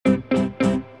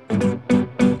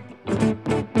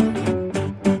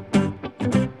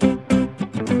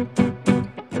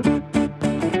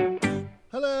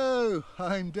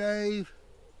I'm Dave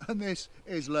and this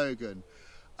is Logan,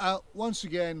 out once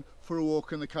again for a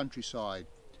walk in the countryside.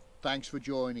 Thanks for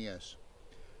joining us.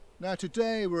 Now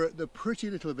today we're at the pretty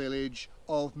little village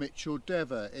of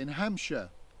Micheldever in Hampshire.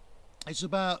 It's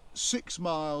about 6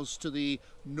 miles to the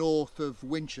north of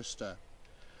Winchester,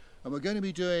 and we're going to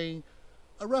be doing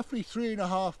a roughly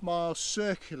 3.5 mile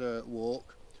circular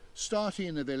walk, starting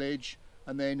in the village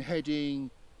and then heading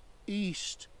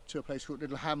east to a place called a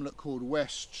little hamlet called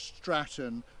West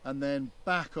Stratton, and then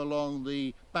back along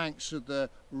the banks of the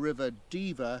river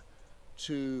DEVER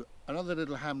to another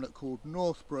little hamlet called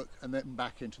Northbrook, and then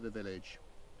back into the village.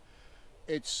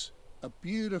 It's a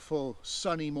beautiful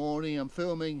sunny morning. I'm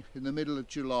filming in the middle of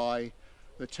July.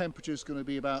 The temperature is going to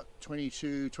be about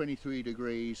 22-23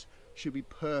 degrees. Should be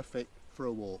perfect for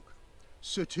a walk.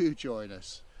 So do join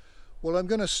us. Well, I'm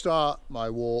going to start my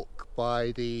walk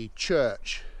by the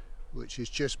church, which is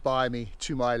just by me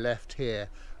to my left here,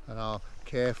 and I'll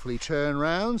carefully turn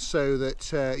around so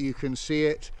that you can see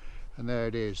it. And there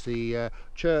it is, the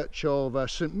church of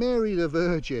St Mary the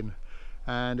Virgin,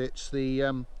 and it's the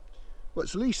well,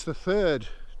 it's at least the third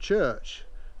church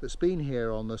that's been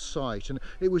here on the site, and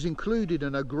it was included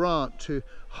in a grant to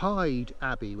Hyde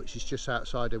Abbey, which is just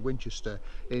outside of Winchester,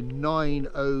 in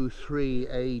 903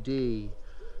 AD,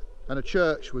 and a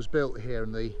church was built here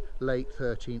in the late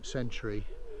 13th century.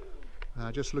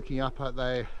 Just looking up at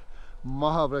the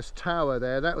marvellous tower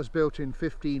there, that was built in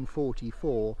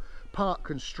 1544, part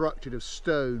constructed of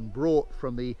stone brought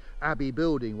from the abbey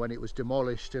building when it was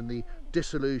demolished in the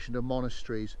dissolution of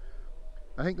monasteries.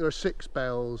 I think there are 6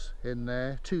 bells in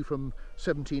there, 2 from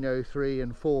 1703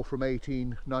 and 4 from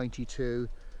 1892,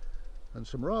 and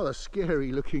some rather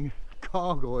scary looking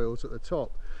gargoyles at the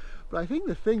top. But I think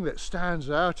the thing that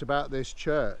stands out about this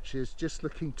church is, just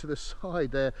looking to the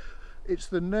side there, it's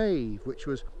the nave, which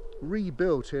was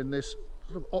rebuilt in this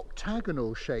sort of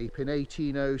octagonal shape in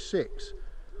 1806,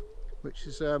 which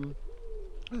is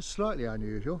slightly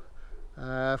unusual.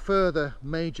 Further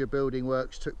major building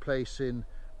works took place in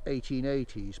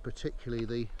 1880s,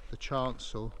 particularly the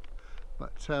chancel.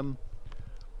 But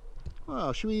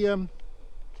well, should we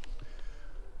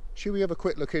have a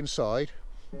quick look inside?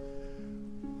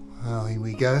 Well, here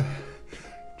we go.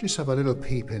 Just have a little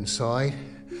peep inside.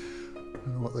 I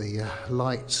don't know what the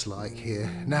light's like here.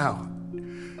 Now,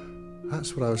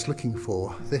 that's what I was looking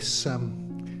for. This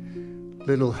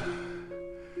little,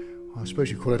 I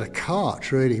suppose you call it a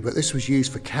cart really, but this was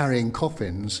used for carrying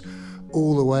coffins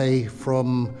all the way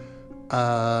from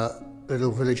the little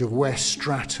village of West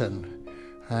Stratton.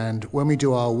 And when we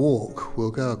do our walk, we'll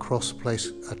go across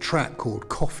a track called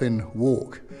Coffin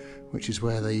Walk, which is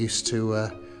where they used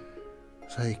to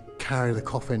say carry the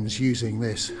coffins using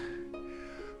this.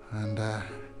 And have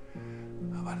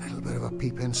a little bit of a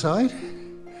peep inside.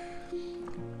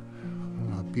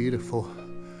 Oh, beautiful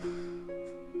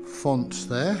fonts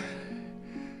there.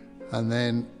 And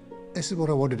then this is what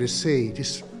I wanted to see,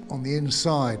 just on the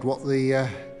inside, what the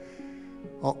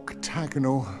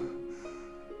octagonal,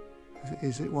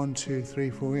 is it 1, 2, 3,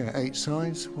 4, yeah, 8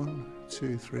 sides, 1,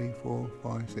 2, 3, 4,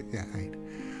 5, 6, yeah, 8.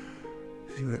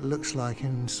 See what it looks like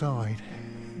inside.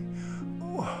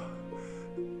 Oh,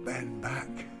 bend back.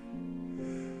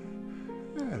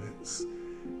 Yeah,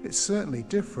 it's certainly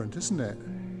different, isn't it?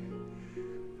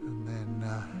 And then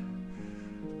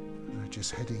we're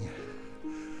just heading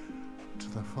to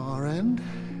the far end.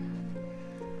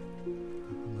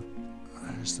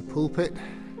 There's the pulpit,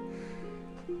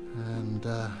 and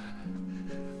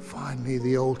finally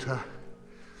the altar.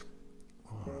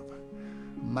 Oh,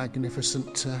 a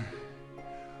magnificent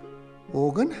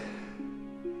organ.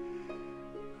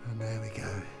 And there we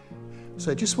go.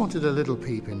 So just wanted a little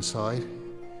peep inside.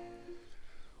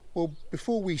 Well,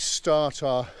 before we start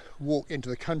our walk into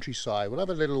the countryside, we'll have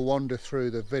a little wander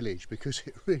through the village, because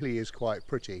it really is quite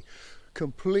pretty.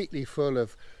 Completely full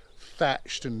of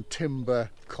thatched and timber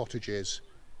cottages.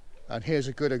 And here's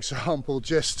a good example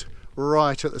just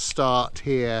right at the start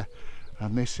here.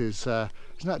 And this is, isn't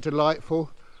that delightful?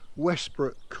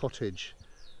 Westbrook cottage.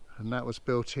 And that was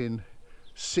built in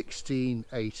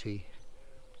 1680.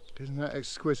 Isn't that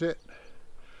exquisite?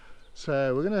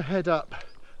 So we're going to head up,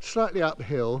 slightly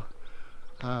uphill,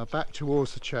 back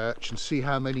towards the church and see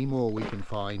how many more we can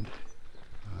find.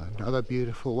 Another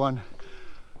beautiful one.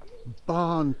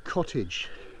 Barn cottage.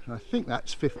 I think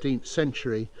that's 15th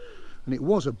century, and it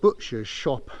was a butcher's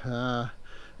shop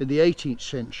in the 18th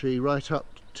century right up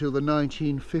till the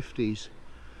 1950s.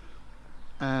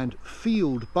 And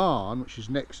Field Barn, which is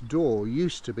next door,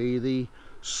 used to be the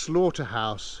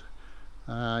slaughterhouse,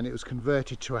 and it was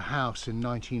converted to a house in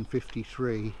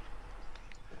 1953.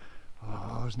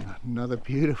 Oh, isn't that another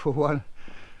beautiful one?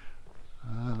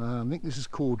 I think this is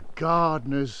called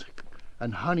Gardener's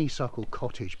and Honeysuckle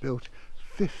Cottage, built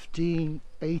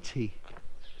 1580.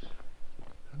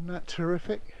 Isn't that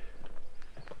terrific?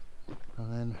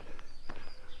 And then,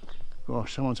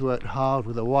 gosh, someone's worked hard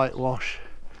with the whitewash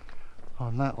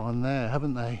on that one there,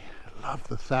 haven't they? Love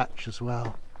the thatch as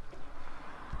well.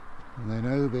 And then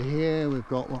over here we've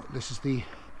got what, this is the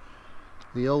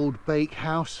old bake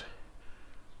house.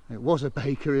 It was a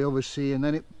bakery obviously, and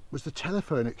then it was the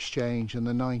telephone exchange in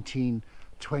the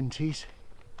 1920s.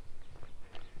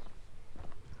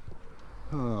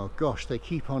 Oh gosh, they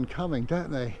keep on coming,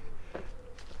 don't they?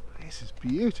 This is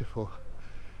beautiful.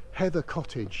 Heather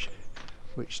Cottage,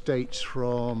 which dates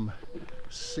from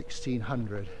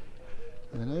 1600.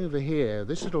 And then over here,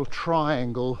 this little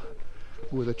triangle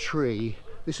with a tree,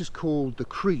 this is called the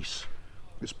Crease.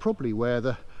 It's probably where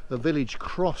the village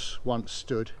cross once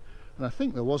stood. And I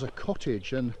think there was a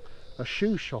cottage and a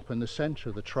shoe shop in the centre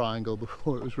of the triangle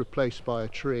before it was replaced by a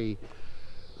tree.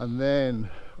 And then,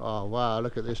 oh wow,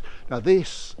 look at this. Now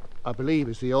this, I believe,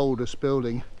 is the oldest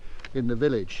building in the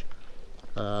village.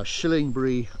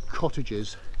 Shillingbury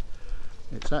Cottages.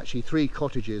 It's actually 3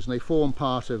 cottages, and they form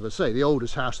part of, as I say, the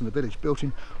oldest house in the village, built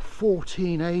in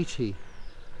 1480.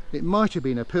 It might have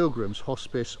been a pilgrim's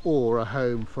hospice or a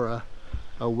home for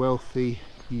a wealthy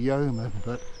yeoman,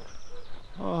 but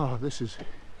oh, this is,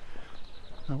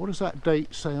 now what does that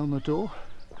date say on the door?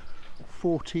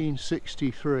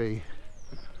 1463.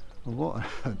 And what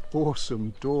an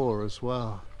awesome door as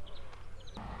well.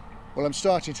 Well, I'm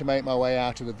starting to make my way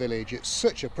out of the village. It's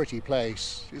such a pretty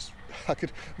place. I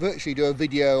could virtually do a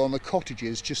video on the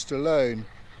cottages just alone.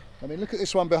 I mean, look at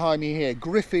this one behind me here,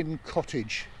 Griffin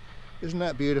Cottage. Isn't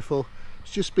that beautiful?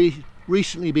 It's just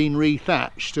recently been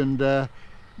rethatched, and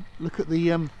look at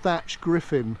the thatched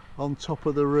griffin on top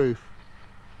of the roof.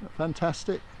 Isn't that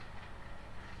fantastic?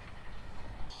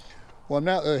 Well, I'm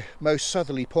now at the most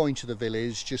southerly point of the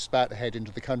village, just about to head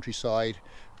into the countryside,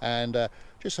 and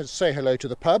just had to say hello to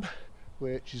the pub,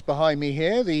 which is behind me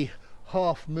here, the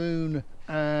Half Moon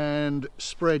and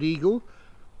Spread Eagle.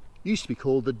 It used to be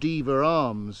called the DEVER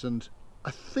Arms, and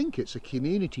I think it's a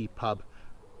community pub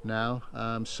now,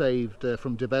 saved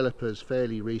from developers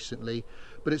fairly recently,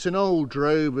 but it's an old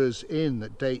drover's inn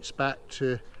that dates back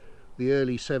to the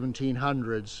early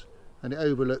 1700s, and it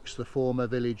overlooks the former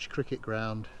village cricket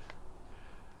ground.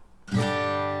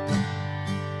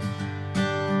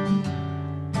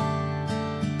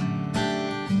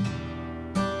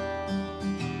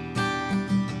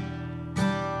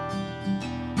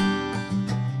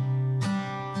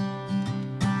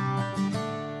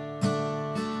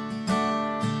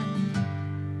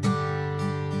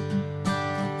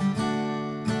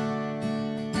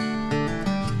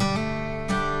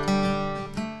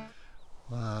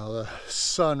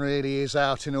 Sun really is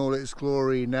out in all its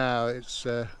glory now. It's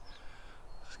a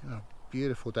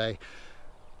beautiful day.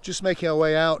 Just making our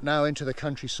way out now into the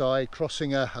countryside,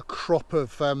 crossing a crop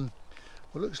of what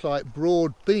looks like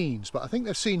broad beans, but I think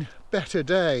they've seen better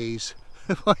days.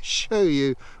 If I show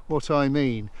you what I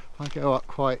mean, if I go up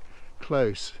quite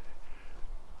close,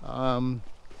 well,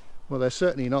 they're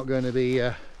certainly not going to be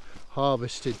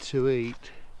harvested to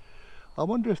eat. I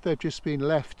wonder if they've just been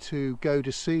left to go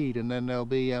to seed, and then they'll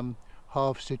be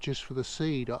harvested just for the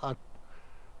seed. I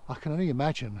can only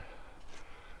imagine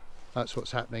that's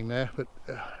what's happening there, but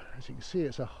as you can see,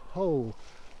 it's the whole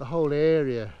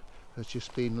area has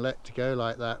just been let to go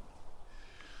like that.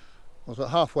 I was about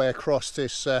halfway across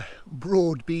this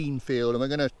broad bean field, and we're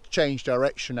going to change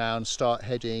direction now and start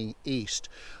heading east,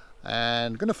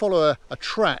 and I'm going to follow a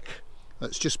track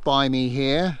that's just by me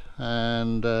here,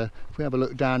 and if we have a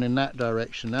look down in that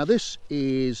direction. Now this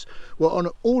is, well, on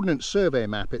an Ordnance Survey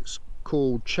map it's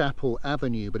called Chapel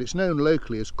Avenue, but it's known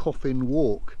locally as Coffin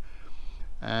Walk.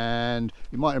 And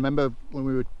you might remember when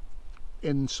we were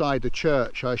inside the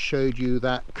church, I showed you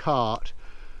that cart.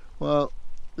 Well,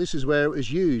 this is where it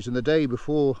was used, and the day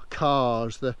before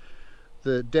cars,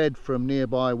 the dead from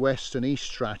nearby West and East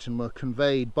Stratton were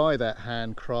conveyed by that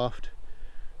handcraft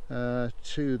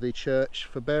to the church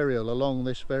for burial along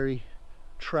this very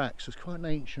track. So it's quite an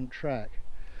ancient track.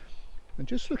 And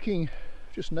just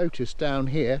noticed down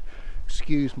here,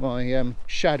 excuse my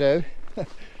shadow,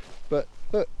 but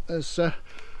look, there's a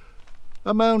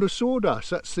mound of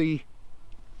sawdust. That's the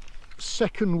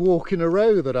second walk in a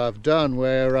row that I've done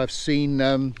where I've seen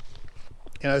you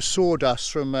know,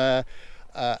 sawdust from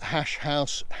hash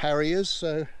house harriers.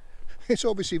 So it's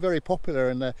obviously very popular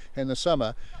in the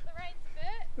summer. Got the reins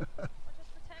a bit. I'll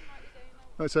just pretend like you're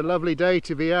doing Well, it's a lovely day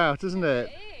to be out, isn't it?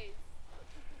 It is.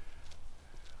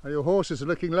 And your horses are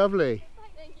looking lovely.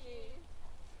 Thank you.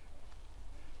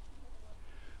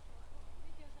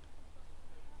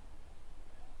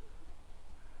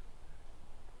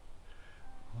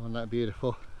 Isn't that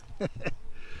beautiful?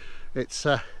 It's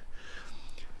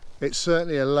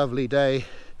certainly a lovely day,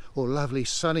 or lovely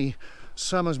sunny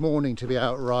summer's morning to be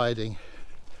out riding.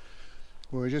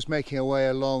 We're just making our way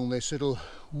along this little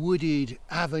wooded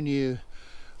avenue,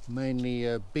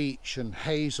 mainly beech and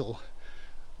hazel,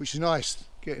 which is nice,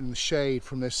 getting the shade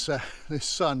from this this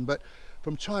sun. But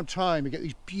from time to time you get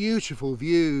these beautiful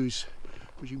views,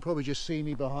 which you can probably just see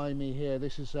me behind me here.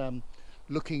 This is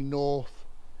looking north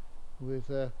with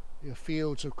your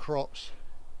fields of crops.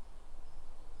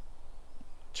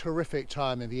 Terrific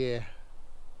time of year.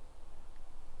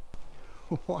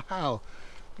 Wow,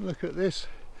 look at this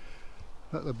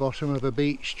at the bottom of a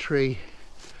beech tree.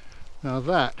 Now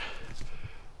that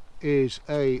is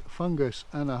a fungus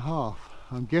and a half.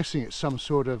 I'm guessing it's some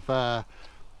sort of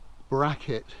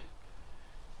bracket,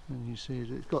 and you see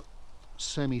it's got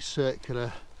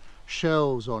semicircular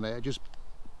shells on it.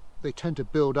 They tend to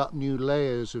build up new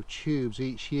layers of tubes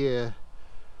each year,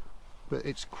 but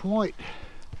it's quite,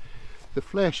 the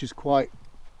flesh is quite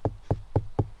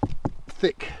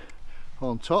thick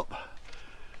on top,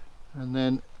 and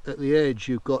then at the edge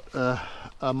you've got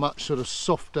a much sort of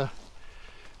softer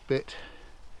bit.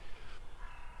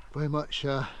 Very much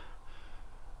I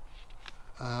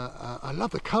love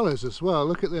the colours as well.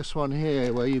 Look at this one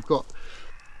here, where you've got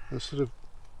the sort of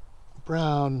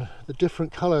brown, the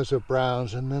different colours of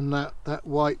browns, and then that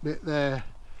white bit there.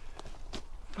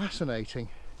 Fascinating.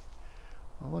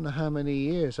 I wonder how many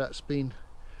years that's been.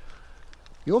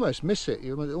 You almost miss it.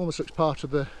 It almost looks part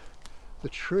of the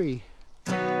tree.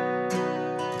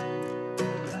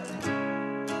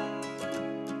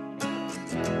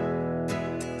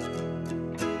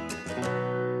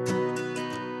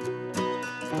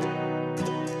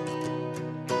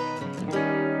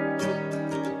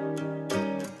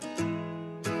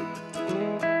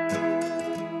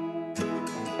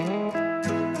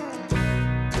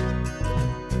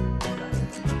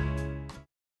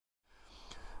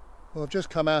 Well, I've just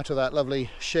come out of that lovely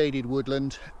shaded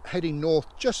woodland, heading north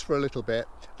just for a little bit,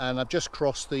 and I've just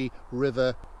crossed the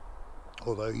river,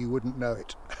 although you wouldn't know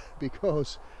it,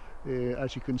 because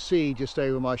as you can see just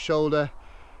over my shoulder,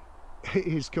 it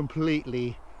is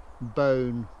completely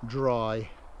bone dry.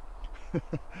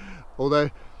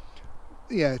 Although,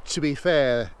 yeah, to be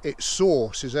fair, its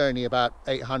source is only about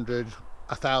 800,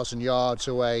 1,000 yards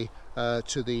away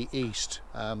to the east,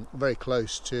 very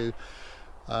close to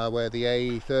where the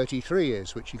A33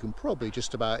 is, which you can probably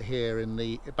just about hear in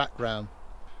the background.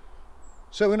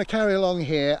 So we're going to carry along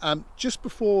here. Just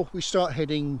before we start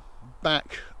heading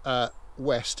back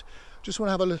west, just want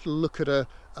to have a little look at a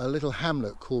little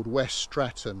hamlet called West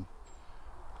Stratton.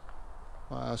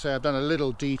 I'll say I've done a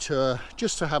little detour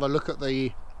just to have a look at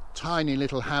the tiny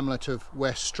little hamlet of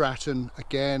West Stratton.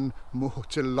 Again, more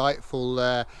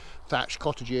delightful thatched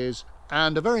cottages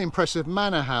and a very impressive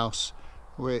manor house,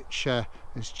 which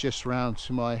is just round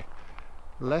to my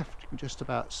left. You can just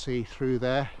about see through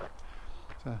there.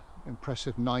 It's an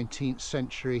impressive 19th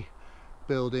century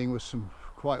building with some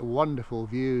quite wonderful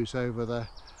views over the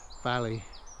valley.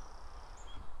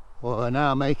 Well, we're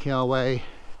now making our way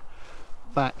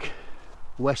back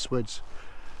westwards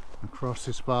across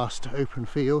this vast open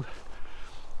field.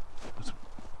 There's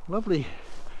lovely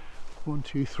 1,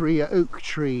 2, 3 oak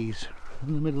trees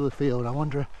in the middle of the field. I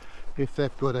wonder if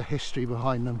they've got a history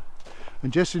behind them.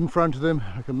 And just in front of them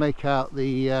I can make out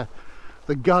the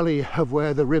gully of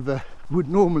where the river would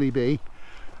normally be.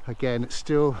 Again, it's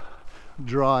still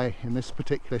dry in this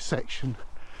particular section,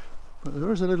 but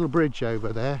there is a little bridge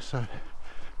over there, so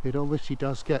it obviously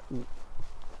does get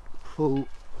full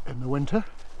in the winter.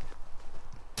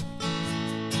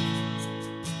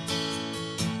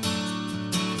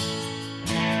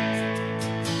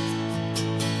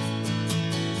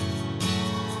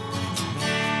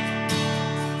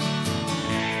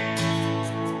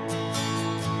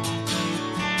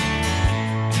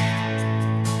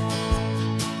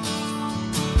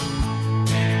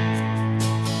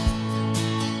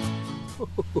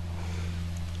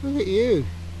 Look at you.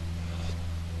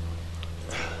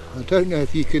 I don't know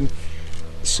if you can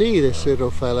see this little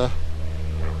fella.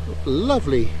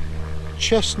 Lovely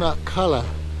chestnut colour.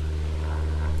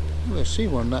 I've never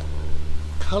seen one that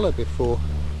colour before.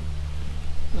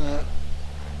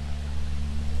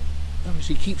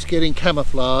 Obviously keeps getting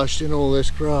camouflaged in all this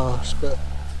grass, but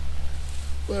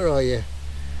where are you?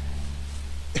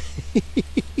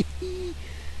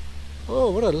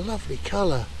 Oh, what a lovely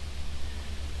colour.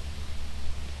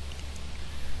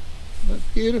 Isn't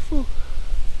that beautiful?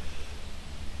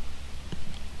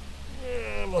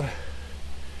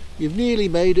 You've nearly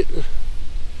made it.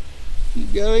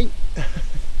 Keep going.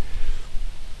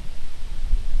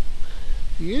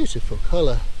 Beautiful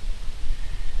colour.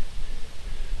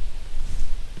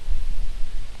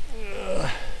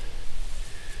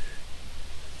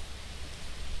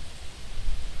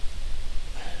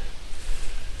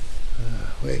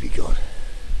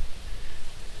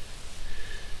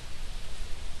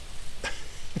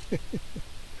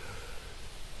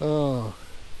 Oh,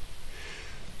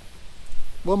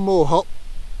 one more hop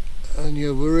and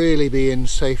you'll really be in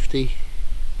safety.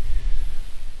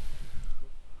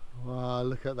 Wow,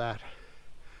 look at that.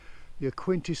 Your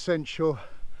quintessential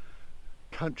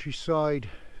countryside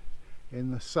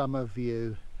in the summer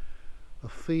view. A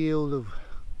field of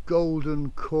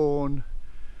golden corn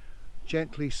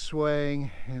gently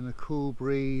swaying in the cool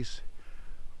breeze.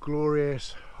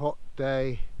 Glorious hot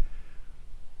day.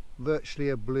 Virtually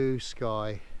a blue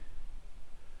sky.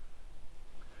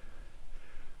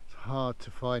 It's hard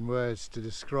to find words to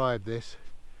describe this,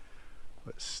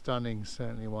 but stunning,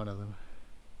 certainly one of them.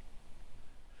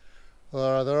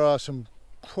 Well, there are some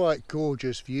quite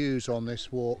gorgeous views on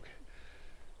this walk.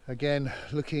 Again,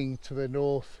 looking to the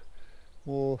north,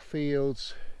 more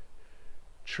fields,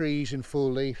 trees in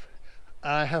full leaf.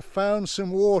 I have found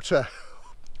some water.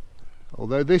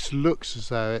 Although this looks as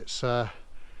though it's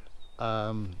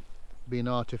been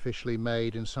artificially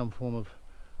made in some form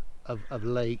of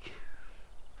lake,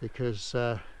 because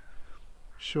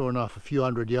sure enough, a few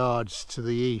hundred yards to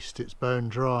the east it's bone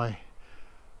dry.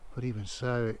 But even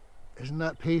so, isn't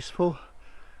that peaceful?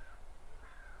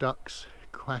 Ducks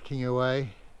quacking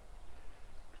away.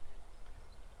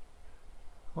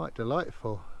 Quite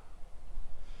delightful.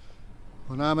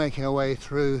 We're now making our way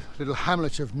through the little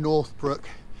hamlet of Northbrook,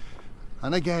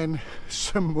 and again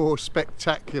some more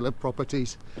spectacular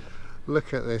properties.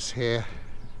 Look at this here.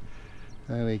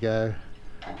 There we go.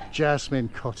 Jasmine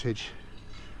cottage.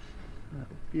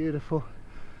 Beautiful.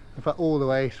 In fact, all the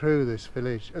way through this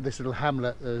village, this little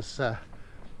hamlet, there's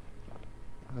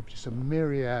just a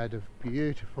myriad of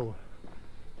beautiful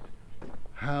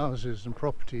houses and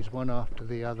properties, one after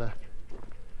the other.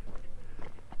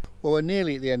 Well, we're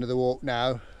nearly at the end of the walk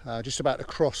now, just about to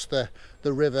cross the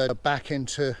river back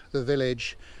into the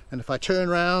village, and if I turn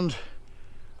round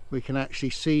we can actually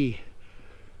see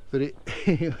that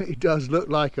it does look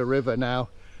like a river now,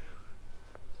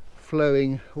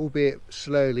 flowing, albeit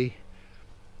slowly,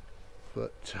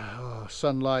 but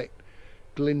sunlight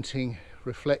glinting,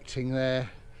 reflecting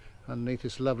there underneath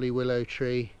this lovely willow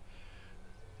tree,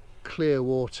 clear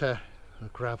water, a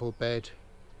gravel bed.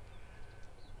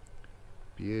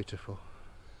 Beautiful.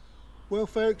 Well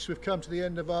folks, we've come to the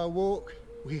end of our walk.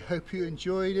 We hope you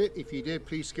enjoyed it. If you did,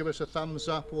 please give us a thumbs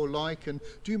up or like, and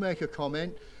do make a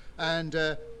comment, and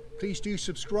please do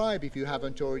subscribe if you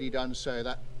haven't already done so.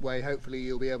 That way hopefully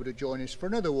you'll be able to join us for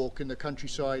another walk in the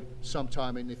countryside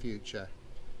sometime in the future.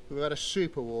 We've had a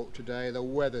super walk today. The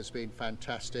weather's been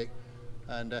fantastic,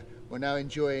 and we're now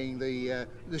enjoying the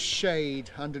shade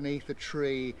underneath the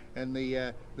tree and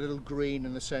the little green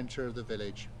in the centre of the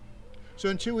village. So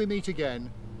until we meet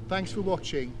again, thanks for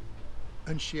watching,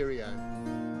 and cheerio.